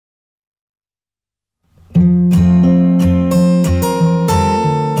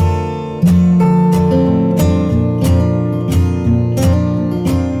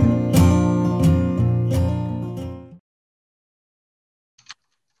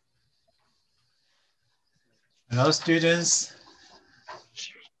Hello, students.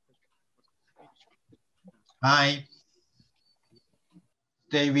 Hi.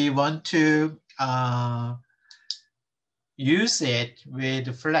 Today we want to use it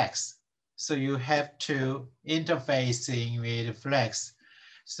with flex. So you have to interfacing with flex.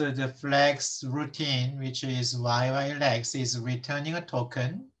 So the flex routine, which is YYLex, is returning a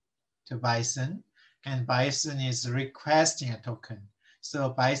token to Bison, and Bison is requesting a token. So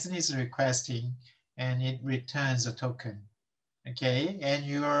Bison is requesting, and it returns a token. Okay, and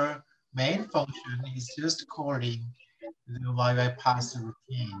your main function is just calling the YY pass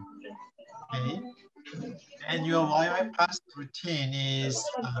routine. Okay, and your YY pass routine is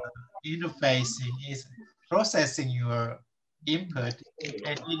interfacing, is processing your input, and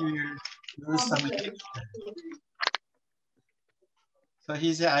it will do some action. So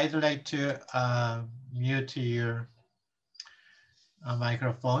he said, I'd like to mute your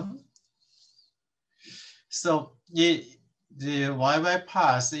microphone. So the YY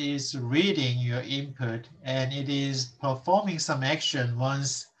pass is reading your input, and it is performing some action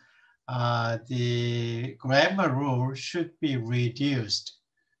once the grammar rule should be reduced.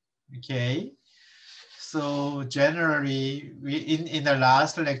 Okay, so generally, in the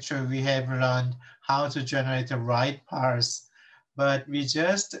last lecture, we have learned how to generate the right parse, but we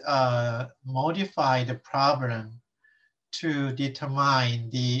just modify the problem to determine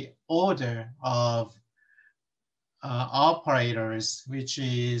the order of operators, which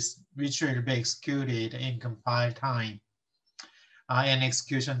will be executed in compile time and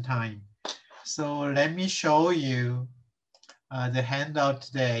execution time. So let me show you the handout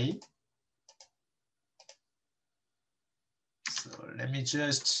today. So let me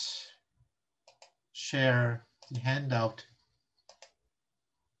just share the handout.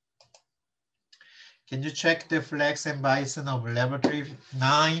 Can you check the flex and Bison of laboratory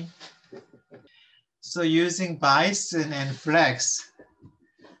 9? So using Bison and flex,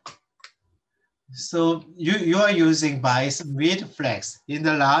 so you are using Bison with flex. In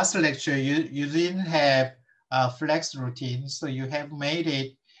the last lecture, you didn't have a flex routine, so you have made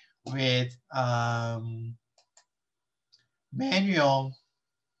it with manual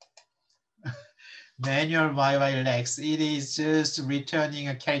YYLex. It is just returning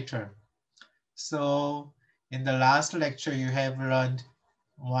a character. So in the last lecture, you have learned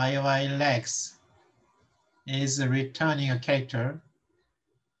YYLex is returning a character.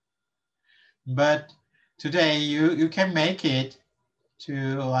 But today you can make it to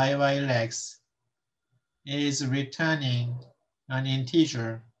YYLex is returning an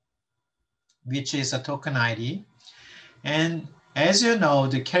integer, which is a token ID. And as you know,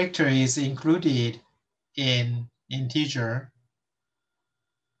 the character is included in integer.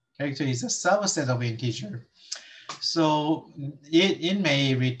 Character is a subset of integer. So it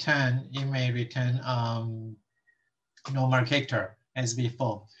may return normal character as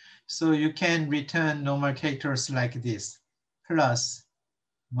before. So you can return normal characters like this: plus,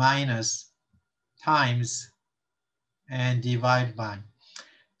 minus, times, and divide by.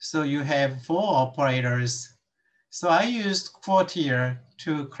 So you have 4 operators. So I used quote here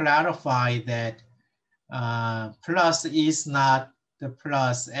to clarify that plus is not the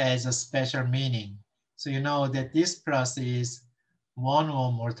plus as a special meaning. So you know that this plus is 1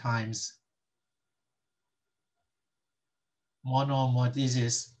 or more times, 1 or more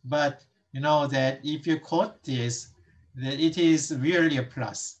digits. But you know that if you quote this, that it is really a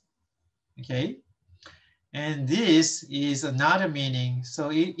plus. Okay. And this is another meaning.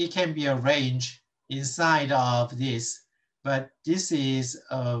 So it can be a range inside of this, but this is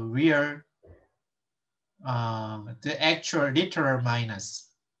a real, the actual literal minus.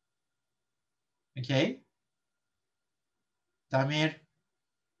 Okay. Damir,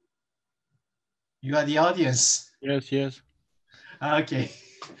 you are the audience. Yes, yes. Okay.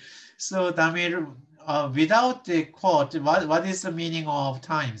 So Damir, without the quote, what is the meaning of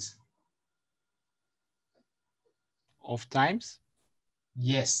times? Of times?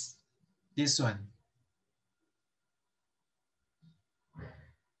 Yes, this one.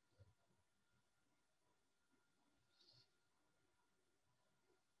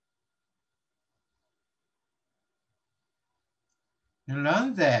 You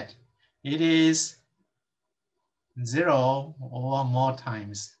learn that it is 0 or more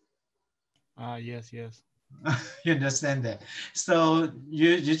times. Yes, yes. You understand that? So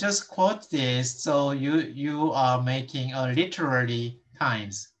you just quote this, so you are making a literally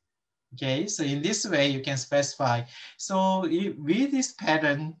times. Okay, so in this way you can specify. So with this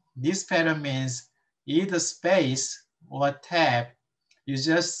pattern means either space or tab, you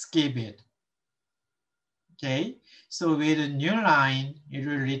just skip it. Okay, so with a new line, it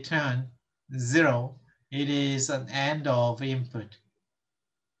will return 0. it is an end of input.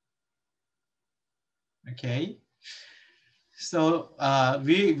 Okay, so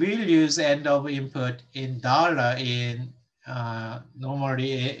we will use end of input in dollar in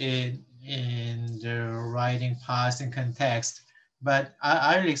normally in the writing parsing context, but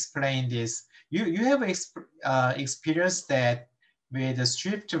I'll explain this. You have experienced that with the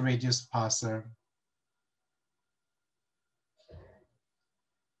strip to reduce parser.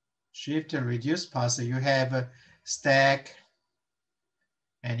 Strip to reduce parser, you have a stack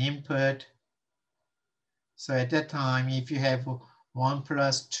and input. So at that time, if you have 1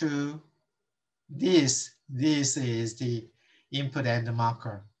 plus 2, this is the input and the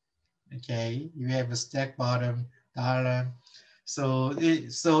marker. Okay, you have a stack bottom dollar. So it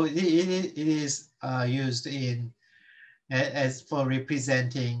is used in as for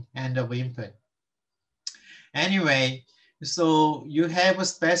representing end of input. Anyway, so you have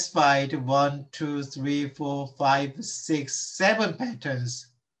specified 1, 2, 3, 4, 5, 6, 7 patterns.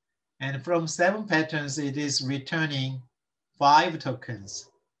 And from 7 patterns, it is returning 5 tokens.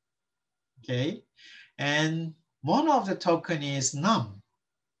 Okay, and one of the token is num.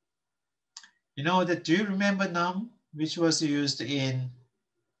 You know that, do you remember num, which was used in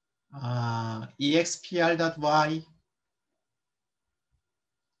expl.y?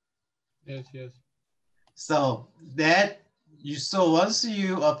 Yes, yes. So that so once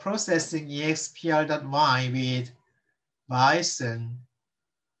you are processing expl.y with Bison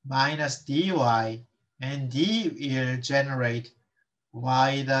minus dy, and d will generate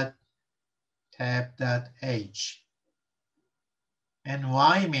y.tab.h. And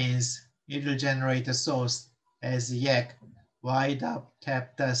y means it will generate the source as yak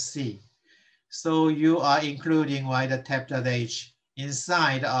y.tab.c. So you are including y.tab.h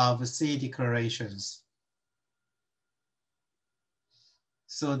inside of C declarations.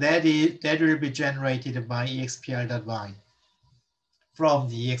 So that will be generated by expl.y from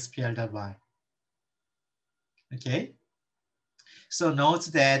the expl.y. Okay. So note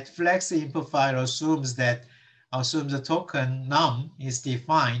that flex input file assumes the token num is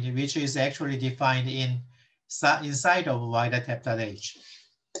defined, which is actually defined inside of y.tab.h.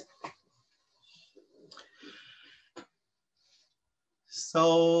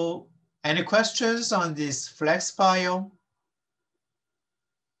 So any questions on this flex file?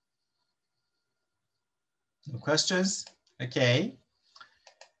 No questions? Okay.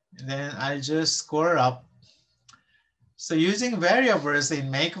 Then I'll just score up. So using variables in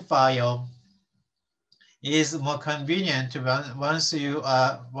Makefile is more convenient once you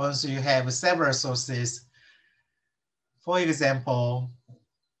have several sources. For example,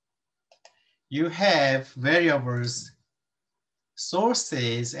 you have variables,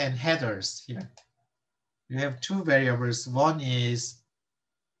 sources and headers here. You have 2 variables. One is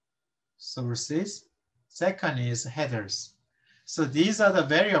sources, second is headers. So these are the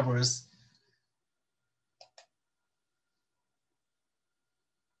variables.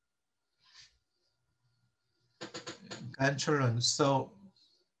 Control. So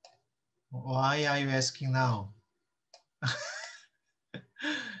why are you asking now?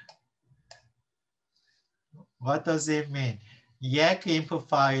 What does it mean? Yak input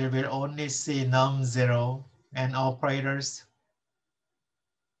file will only see num0 and operators?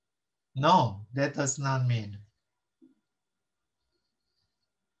 No, that does not mean.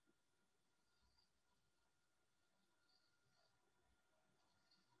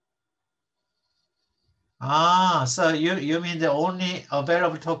 Ah, so you mean the only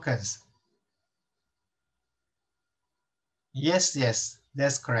available tokens? Yes,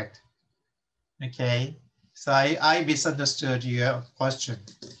 that's correct. Okay, so I misunderstood your question.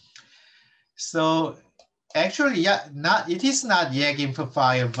 So actually, yeah, it is not YAG info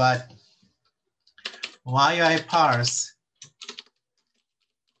file, but YI parse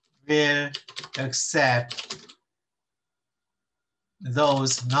will accept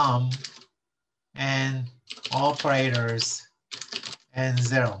those num and operators and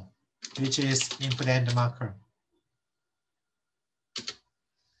 0, which is input and marker.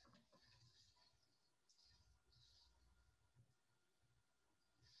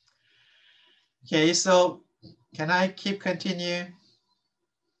 Okay, so can I continue?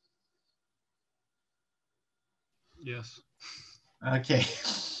 Yes. Okay.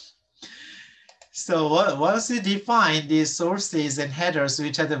 So once you define these sources and headers,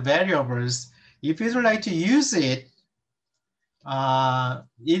 which are the variables, if you'd like to use it,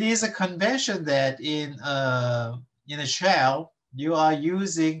 it is a convention that in a shell, you are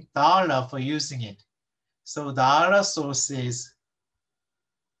using $ for using it. So $ sources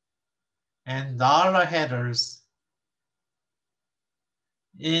and $ headers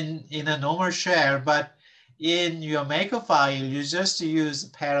in a normal shell, but in your maker file, you just use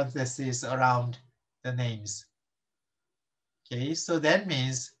parentheses around the names. Okay, so that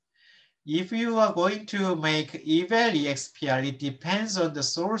means if you are going to make eval expr, it depends on the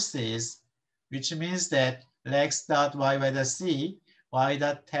sources, which means that lex.y.c,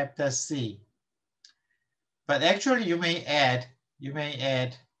 y.tap.c. But actually you may add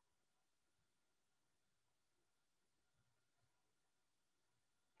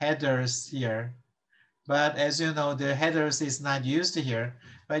headers here. But as you know, the headers is not used here.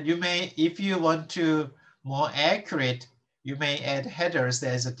 But you may, if you want to more accurate, you may add headers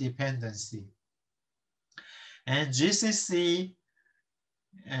as a dependency. And GCC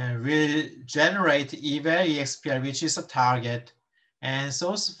will generate eval expr, which is a target, and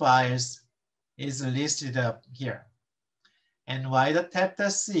source files is listed up here. And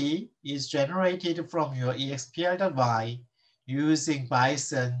y.tap.c is generated from your expr.y using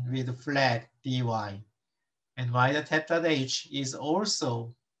Bison with flag dy. And y.tap.h is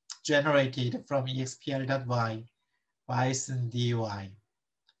also generated from expr.y Bison dy.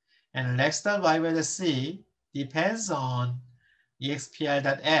 And lex.y.c depends on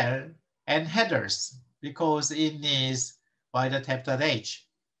expr.l and headers because it needs y.tap.h.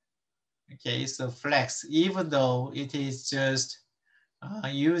 Okay, so flex, even though it is just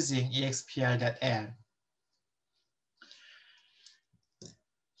using expr.l.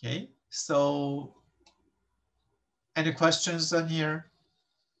 Okay, so any questions on here?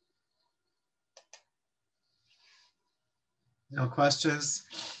 No questions?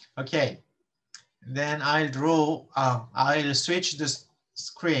 Okay, then I'll switch the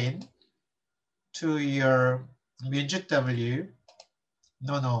screen to your MinJetW.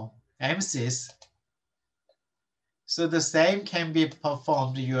 No, MSys. So the same can be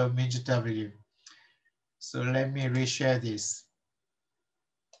performed your MinJetW. So let me reshare this.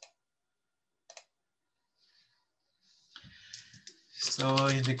 So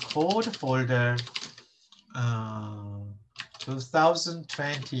in the code folder,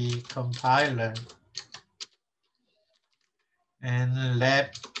 2020 compiler and lab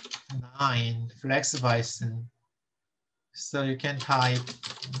 9 flex Bison. So you can type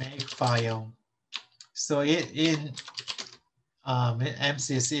makefile. So in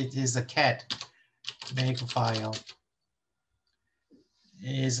MSys, it is a cat makefile.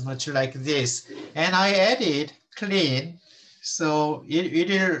 It is much like this. And I added clean. So it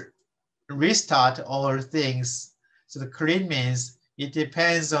will restart all things. So the clean means it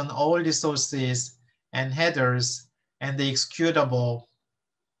depends on all the sources and headers and the executable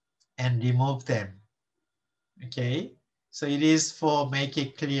and remove them. Okay, so it is for make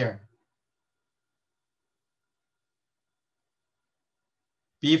it clear.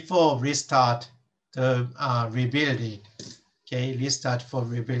 Before restart the rebuild it. Okay, restart for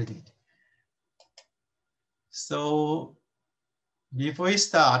rebuild it. So before we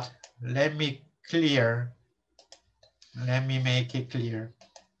start, let me make it clear.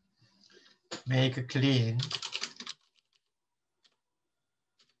 Make it clean.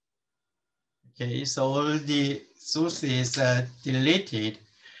 Okay, so all the sources are deleted,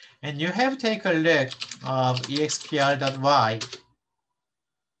 and you have to take a look of expr.y.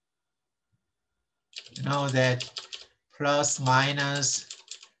 You know that plus minus,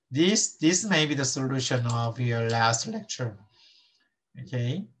 this may be the solution of your last lecture.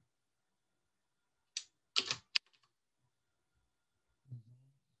 Okay.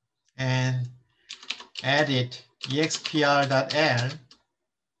 And edit expr.l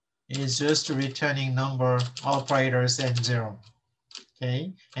is just returning number operators and 0.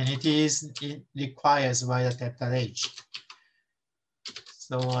 Okay, and it requires y.tap.h.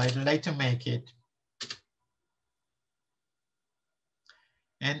 So I'd like to make it.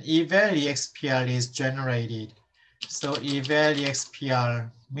 And eval expr is generated. So eval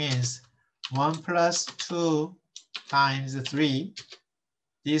expr means 1 plus 2 times 3.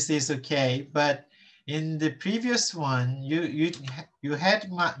 This is okay, but in the previous one, you have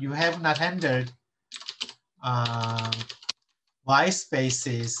not handled y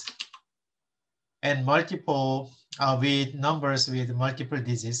spaces and multiple with numbers with multiple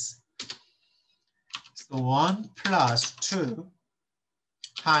digits. So 1 plus 2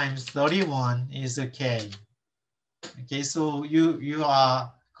 times 31 is okay. Okay, so you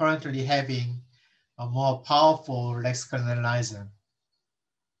are currently having a more powerful lexical analyzer.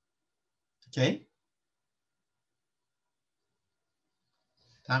 Okay.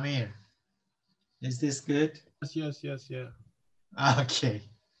 Tamir, is this good? Yes. Okay.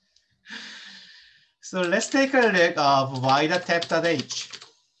 So let's take a look of y.tap.h.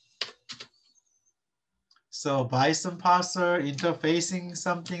 So Bison parser interfacing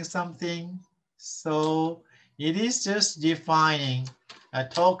something. So It is just defining a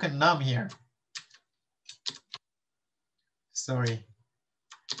token num here. Sorry.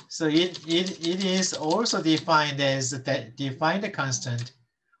 So it is also defined as defined constant,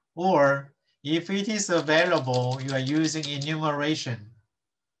 or if it is available, you are using enumeration.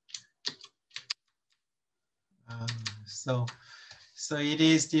 Um, so it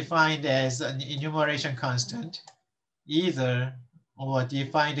is defined as an enumeration constant, either or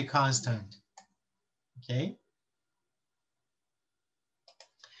defined constant. Okay.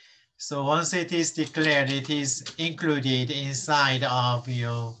 So once it is declared, it is included inside of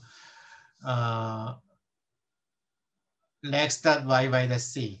your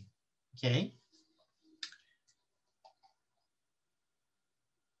lex.y_c. Okay.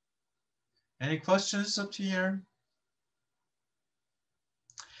 Any questions up here?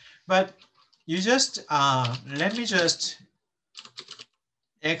 But you just let me just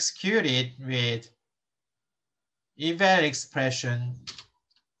execute it with eval expression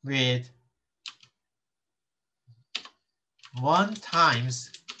with 1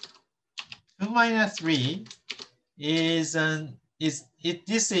 times 2 minus 3 is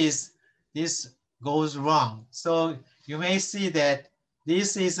this goes wrong. So you may see that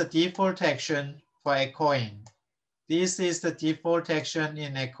this is a default action for echoing. This is the default action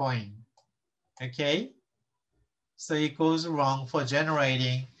in echoing. Okay? So it goes wrong for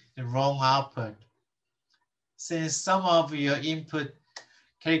generating the wrong output. Since some of your input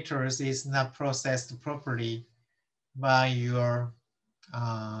characters is not processed properly by your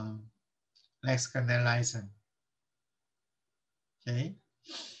lexicon analyzer. Okay.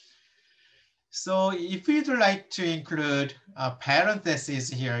 So if you'd like to include a parenthesis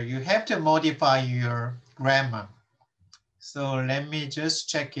here, you have to modify your grammar. So let me just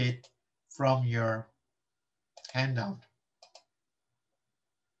check it from your handout.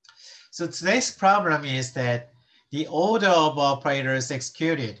 So today's problem is that the order of operators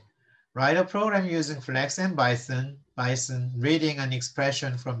executed. Write a program using Flex and Bison, reading an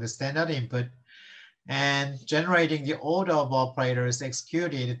expression from the standard input and generating the order of operators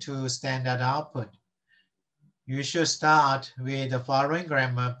executed to standard output. You should start with the following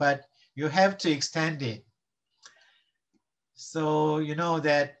grammar, but you have to extend it. So you know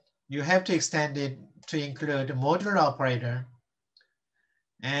that you have to extend it to include the modular operator,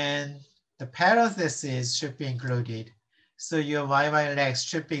 and the parentheses should be included. So your y_lex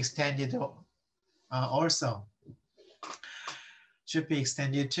should be extended also. Should be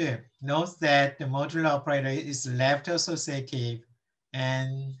extended too. Note that the modular operator is left associative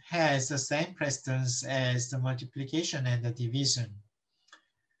and has the same precedence as the multiplication and the division.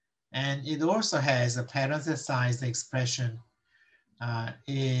 And it also has a parenthesized expression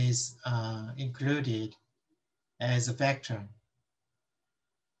is included as a vector.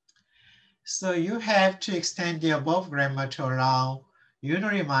 So you have to extend the above grammar to allow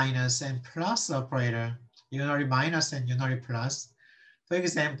unary minus and plus operator, unary minus and unary plus. For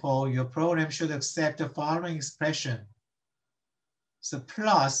example, your program should accept the following expression. So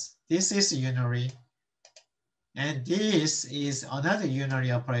plus, this is unary, and this is another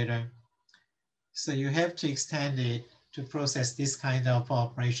unary operator. So you have to extend it to process this kind of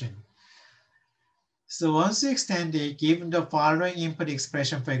operation. So once you extend it, given the following input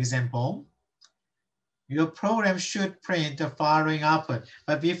expression, for example, your program should print the following output.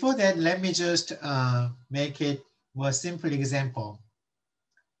 But before that, let me just make it more simple example,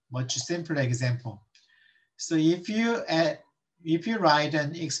 much simpler example. So if you write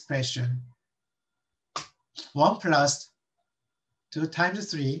an expression 1 plus 2 times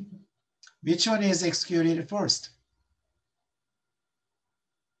 3, which one is executed first?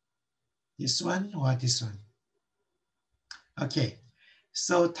 This one or this one? Okay,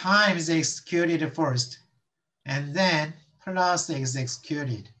 so times executed first, and then plus is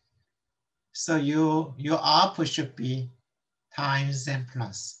executed. So your output should be times and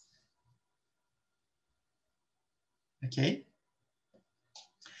plus. Okay.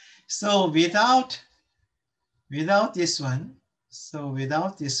 So without this one,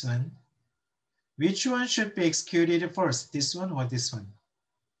 which one should be executed first? This one or this one?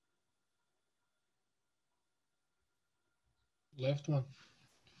 Left one.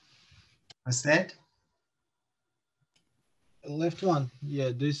 What's that? Left one.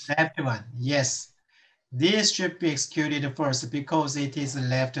 Yeah, this. Left one. Yes. This should be executed first because it is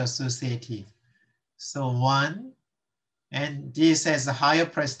left associative. So 1, and this has a higher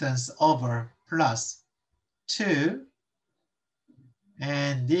precedence over plus 2,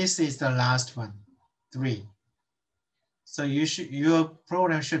 and this is the last one, 3. So your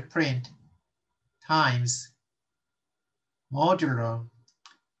program should print times modulo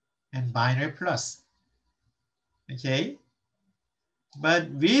and binary plus. okay? But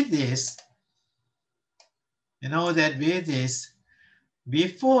with this, you know that with this,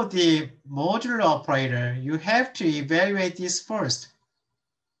 before the modular operator, you have to evaluate this first,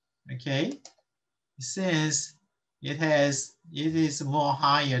 okay? Since it is more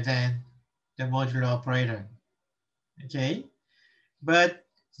higher than the modular operator, okay? But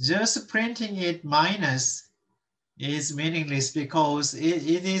just printing it minus is meaningless because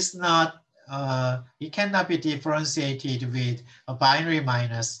it is not, it cannot be differentiated with a binary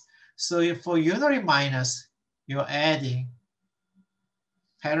minus. So if for unary minus, you're adding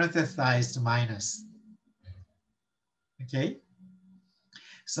parenthesized minus, okay?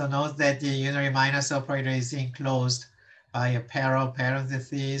 So note that the unary minus operator is enclosed by a pair of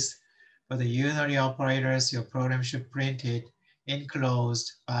parentheses. For the unary operators, your program should print it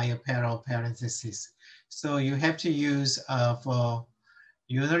enclosed by a pair of parentheses. So you have to use, for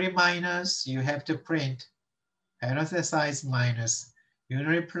unary minus, you have to print parenthesized minus.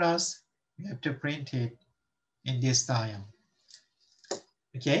 Unary plus, you have to print it in this style,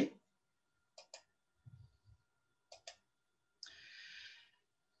 okay?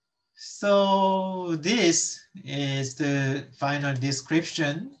 So this is the final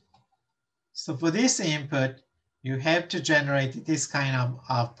description. So for this input, you have to generate this kind of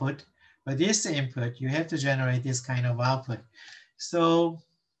output. For this input, you have to generate this kind of output. So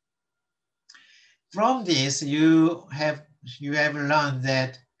from this, you have learned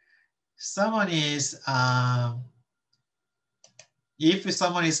that someone is, if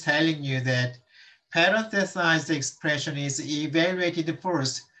someone is telling you that parenthesized expression is evaluated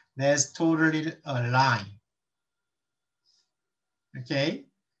first, that's totally a lie. Okay,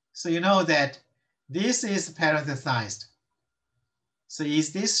 so you know that this is parenthesized. So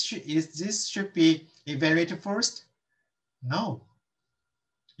is this should be evaluated first? No.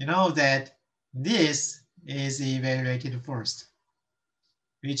 You know that this is evaluated first,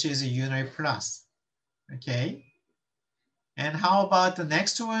 which is a unary plus. Okay. And how about the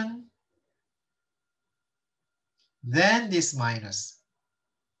next one? Then this minus.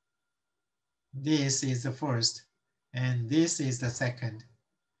 This is the first, and this is the second.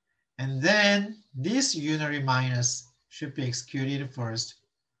 And then this unary minus should be executed first,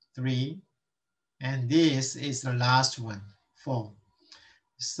 3, and this is the last one, 4.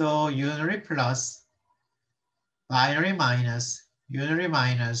 So unary plus, binary minus,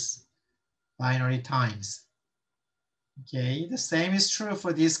 binary times. Okay, the same is true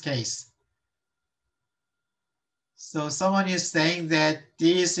for this case. So someone is saying that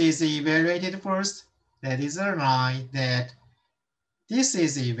this is evaluated first. That is a lie, that this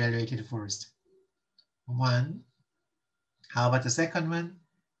is evaluated first. 1. How about the second one?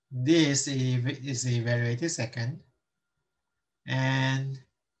 This is evaluated second. And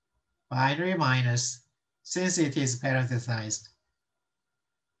binary minus, since it is parenthesized.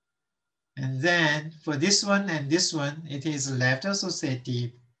 And then for this one and this one, it is left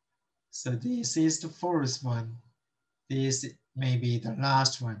associative. So this is the first one. This may be the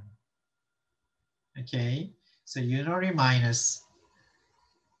last one. Okay, so unary minus,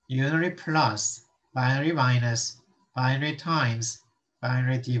 unary plus, binary minus, binary times,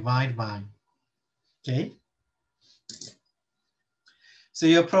 binary divide by. Okay. So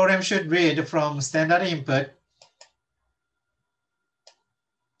your program should read from standard input,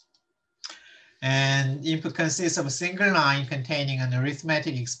 and input consists of a single line containing an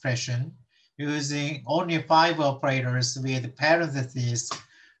arithmetic expression using only 5 operators with parentheses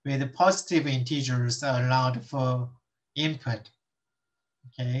with positive integers allowed for input.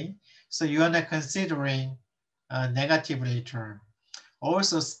 Okay, so you are not considering negative later.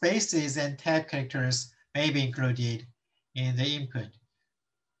 Also, spaces and tab characters may be included in the input.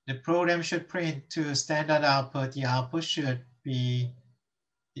 The program should print to standard output. The output should be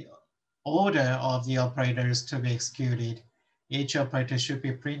the order of the operators to be executed. Each operator should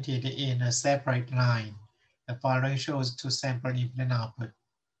be printed in a separate line. The following shows 2 sample input and output.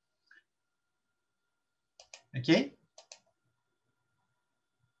 Okay.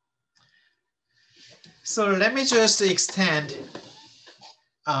 So let me just extend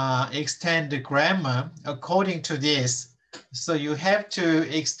the grammar according to this. So you have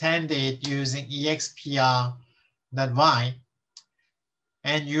to extend it using expr.y,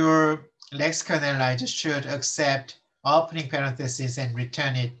 and your lexicon analyzer should accept opening parentheses and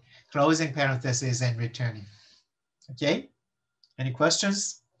return it, closing parentheses and return it. Okay, any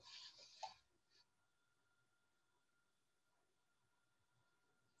questions?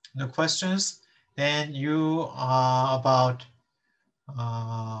 No questions? Then you are about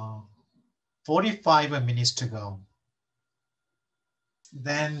 45 minutes to go.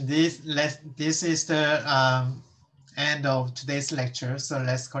 Then this is the end of today's lecture. So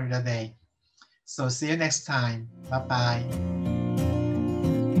let's call it a day. So see you next time. Bye-bye.